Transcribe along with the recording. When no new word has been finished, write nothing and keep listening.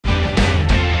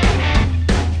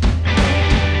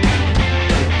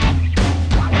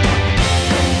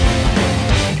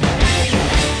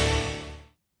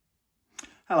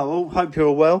Hello all, hope you're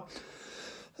all well.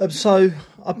 So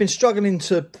I've been struggling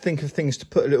to think of things to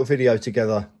put a little video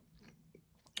together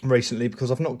recently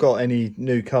because I've not got any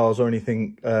new cars or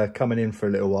anything coming in for a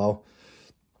little while.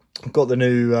 I've got the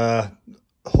new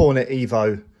Hornet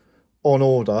Evo on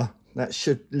order. That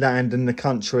should land in the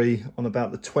country on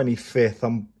about the 25th.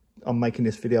 I'm making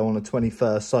this video on the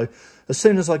 21st. So as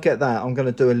soon as I get that, I'm going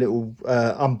to do a little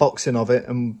unboxing of it,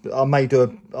 and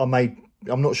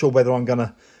I'm not sure whether I'm going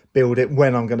to build it,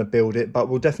 when I'm going to build it, but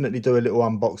we'll definitely do a little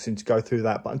unboxing to go through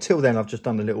that. But until then, I've just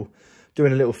done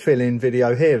doing a little fill-in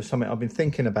video here of something I've been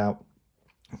thinking about.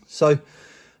 So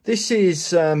this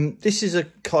is a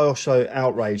KYOSHO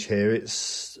Outrage here.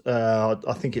 It's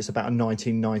I think it's about a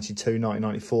 1992,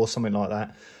 1994, something like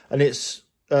that, and it's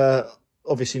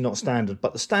obviously not standard,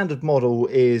 but the standard model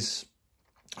is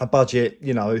a budget,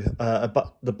 you know,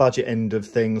 the budget end of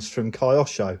things from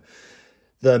KYOSHO.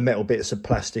 The metal bits of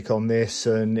plastic on this,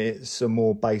 and it's a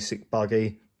more basic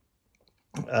buggy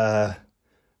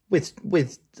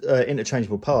with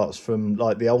interchangeable parts from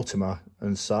like the Ultima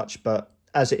and such. But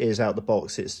as it is out the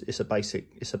box, it's a basic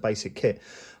kit.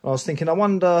 And I was thinking, I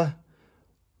wonder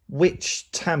which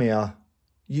TAMIYA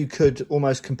you could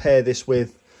almost compare this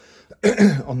with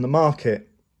on the market,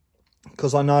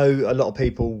 because I know a lot of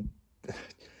people.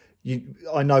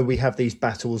 I know we have these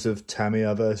battles of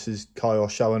TAMIYA versus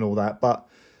KYOSHO and all that, but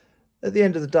at the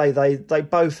end of the day, they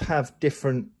both have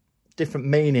different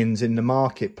meanings in the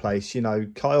marketplace. You know,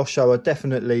 KYOSHO are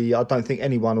definitely, I don't think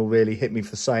anyone will really hit me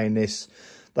for saying this,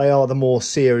 they are the more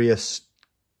serious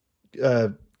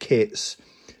kits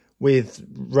with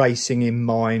racing in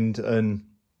mind and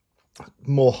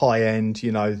more high end,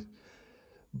 you know,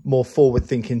 more forward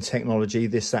thinking technology,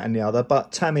 this, that and the other.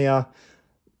 But TAMIYA,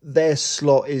 their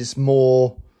slot is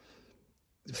more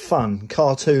fun,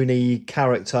 cartoony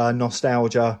character,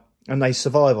 nostalgia, and they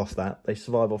survive off that. They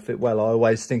survive off it well. I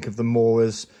always think of them more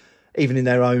as, even in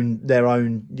their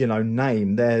own you know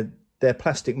name, they're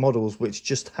plastic models which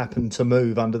just happen to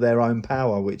move under their own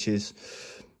power, which is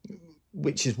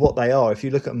what they are. If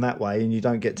you look at them that way and you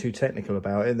don't get too technical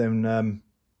about it, then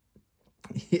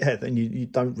yeah, then you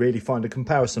don't really find a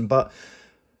comparison. But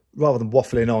rather than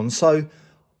waffling on, so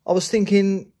I was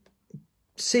thinking,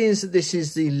 seeing as that this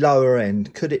is the lower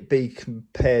end, could it be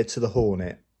compared to the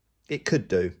Hornet? It could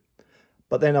do.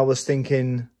 But then I was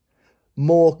thinking,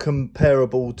 more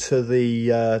comparable to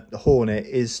the Hornet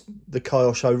is the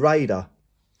KYOSHO Raider.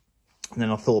 And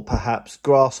then I thought perhaps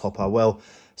Grasshopper. Well,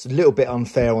 it's a little bit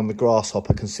unfair on the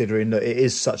Grasshopper, considering that it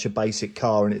is such a basic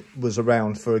car and it was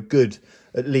around for a good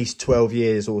at least 12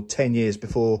 years or 10 years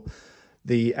before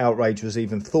the Outrage was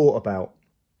even thought about.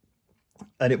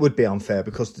 And it would be unfair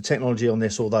because the technology on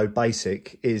this, although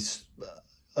basic, is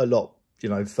a lot, you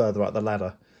know, further up the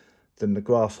ladder than the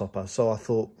Grasshopper. So I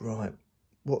thought, right,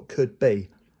 what could be?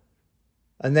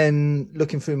 And then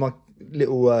looking through my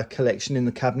little collection in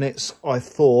the cabinets, I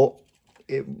thought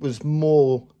it was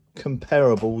more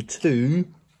comparable to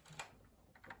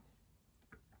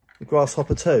the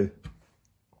Grasshopper 2.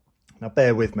 Now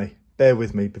bear with me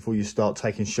before you start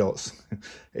taking shots.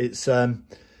 It's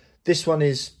this one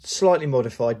is slightly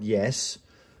modified, yes,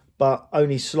 but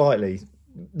only slightly.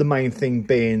 The main thing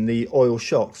being the oil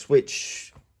shocks, which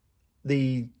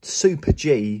the Super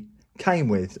G came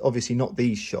with. Obviously not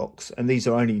these shocks, and these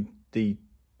are only the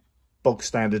bog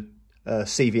standard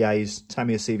CVAs,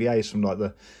 TAMIYA CVAs from like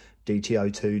the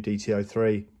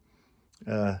DTO2,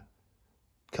 DTO3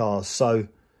 cars. So,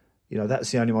 you know,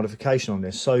 that's the only modification on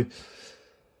this. So,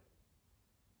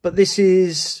 but this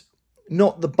is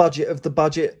not the budget of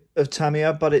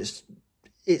TAMIYA, but it's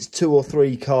 2 or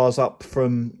 3 cars up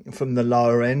from the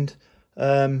lower end.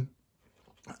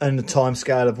 And the time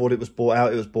scale of what it was bought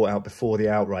out before the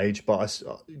Outrage, but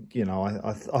you know,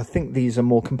 I think these are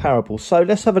more comparable. So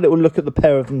let's have a little look at the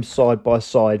pair of them side by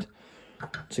side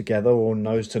together, or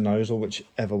nose to nose, or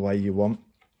whichever way you want.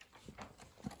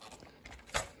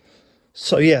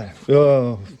 So yeah,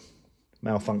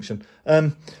 malfunction.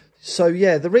 So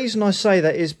yeah, the reason I say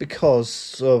that is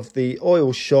because of the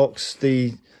oil shocks.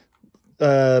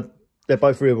 They're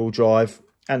both rear-wheel drive,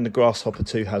 and the Grasshopper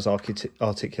 2 has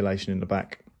articulation in the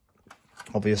back.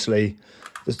 Obviously,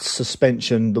 the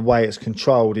suspension, the way it's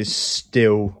controlled, is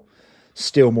still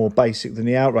more basic than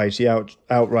the Outrage. The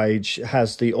Outrage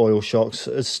has the oil shocks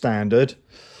as standard.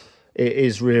 It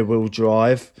is rear-wheel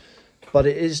drive, but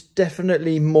it is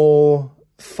definitely more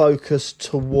focused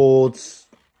towards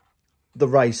the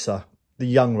racer, the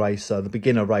young racer, the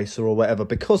beginner racer, or whatever.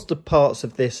 Because the parts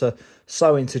of this are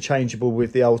so interchangeable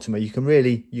with the Ultima, you can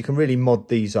really mod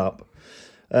these up.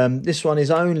 This one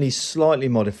is only slightly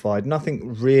modified,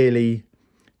 nothing really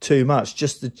too much.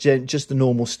 Just the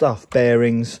normal stuff,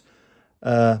 bearings,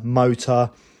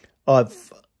 motor.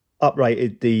 I've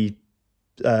uprated the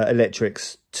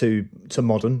electrics to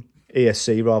modern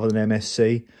ESC rather than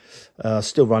MSC.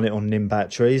 Still run it on NIM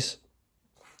batteries.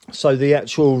 So the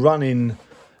actual running,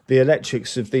 the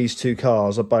electrics of these two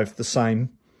cars are both the same.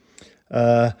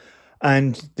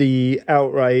 And the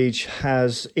Outrage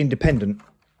has independent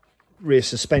rear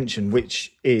suspension,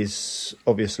 which is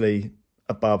obviously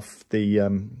above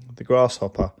the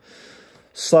Grasshopper.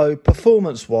 So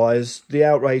performance-wise, the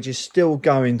Outrage is still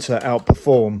going to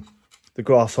outperform the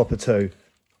Grasshopper 2.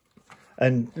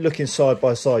 And looking side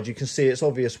by side, you can see it's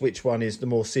obvious which one is the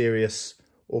more serious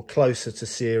or closer to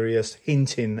serious,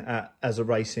 hinting at as a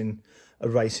racing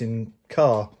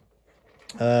car.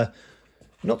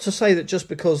 Not to say that just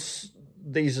because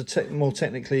these are more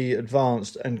technically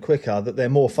advanced and quicker that they're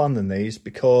more fun than these,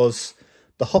 because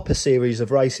the Hopper series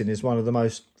of racing is one of the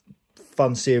most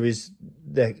fun series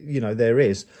there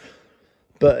is.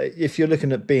 But if you're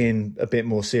looking at being a bit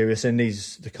more serious, then the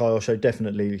KYOSHO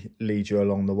definitely lead you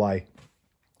along the way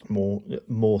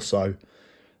more so.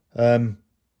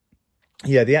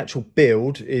 Yeah, the actual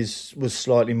build was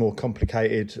slightly more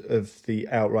complicated of the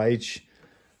Outrage,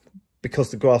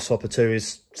 because the Grasshopper 2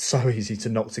 is so easy to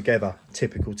knock together,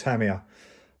 typical Tamiya.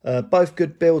 Both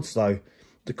good builds though.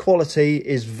 The quality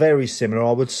is very similar.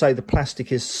 I would say the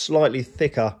plastic is slightly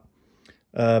thicker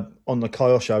on the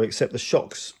KYOSHO, except the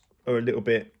shocks are a little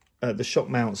bit, the shock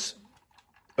mounts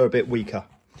are a bit weaker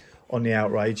on the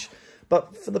Outrage.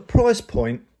 But for the price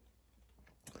point,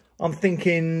 I'm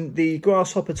thinking the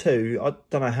Grasshopper 2, I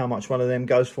don't know how much one of them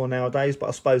goes for nowadays, but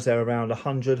I suppose they're around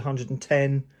 100,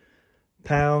 110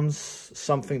 pounds,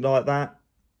 something like that,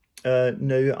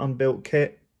 new unbuilt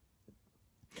kit.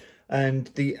 And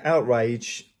the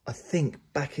Outrage, I think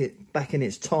back in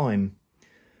its time,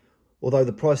 although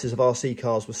the prices of RC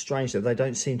cars were strange, they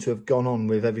don't seem to have gone on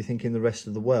with everything in the rest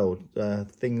of the world.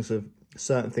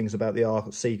 Certain things about the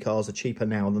RC cars are cheaper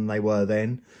now than they were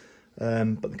then.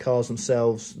 But the cars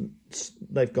themselves,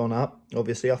 they've gone up,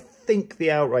 obviously. I think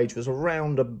the Outrage was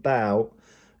around about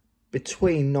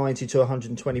between 90 to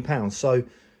 120 pounds. So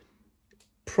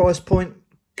price point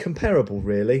comparable,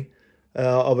 really.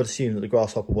 I would assume that the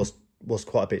Grasshopper was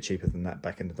quite a bit cheaper than that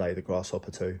back in the day, the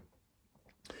Grasshopper 2.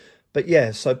 But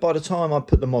yeah, so by the time I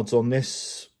put the mods on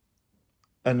this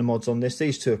and the mods on this,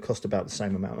 these two have cost about the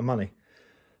same amount of money.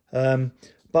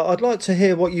 But I'd like to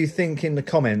hear what you think in the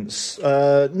comments,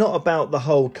 not about the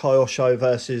whole KYOSHO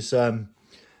versus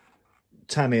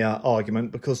Tamiya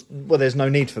argument, because, well, there's no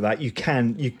need for that.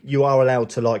 You are allowed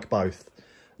to like both.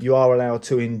 You are allowed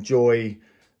to enjoy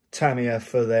Tamiya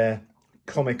for their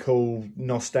comical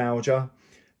nostalgia.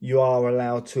 You are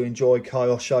allowed to enjoy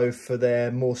KYOSHO for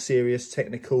their more serious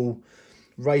technical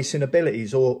racing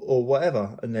abilities or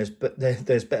whatever. And there's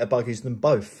better buggies than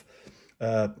both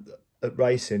at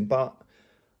racing. But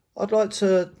I'd like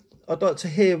to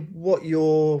hear what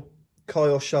your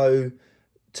KYOSHO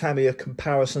Tamiya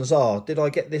comparisons are. Did I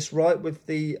get this right with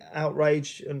the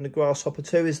Outrage and the Grasshopper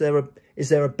 2? Is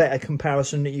there a better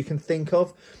comparison that you can think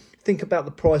of? Think about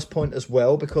the price point as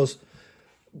well, because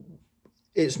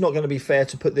it's not going to be fair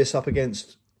to put this up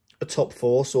against a Top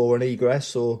Force or an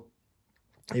Egress or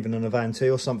even an Avanti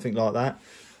or something like that.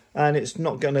 And it's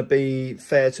not going to be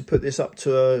fair to put this up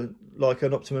to like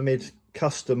an Optima Mid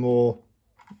Custom or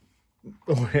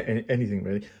anything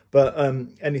really, but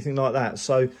anything like that.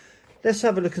 So let's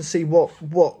have a look and see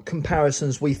what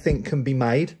comparisons we think can be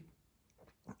made.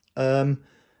 And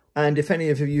if any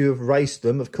of you have raced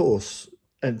them, of course,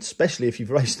 and especially if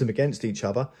you've raced them against each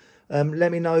other,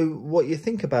 let me know what you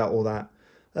think about all that.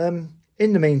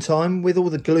 In the meantime, with all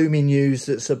the gloomy news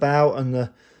that's about and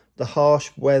the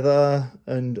harsh weather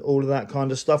and all of that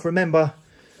kind of stuff, remember,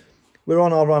 we're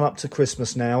on our run up to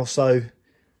Christmas now, so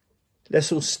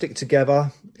let's all stick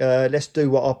together. Let's do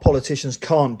what our politicians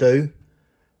can't do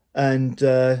and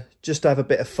just have a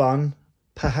bit of fun.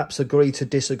 Perhaps agree to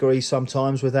disagree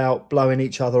sometimes without blowing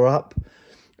each other up.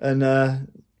 And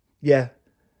yeah,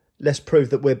 let's prove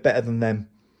that we're better than them.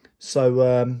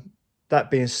 So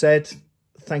that being said,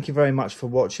 thank you very much for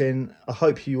watching. I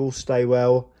hope you all stay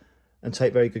well and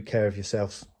take very good care of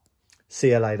yourselves. See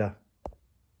you later.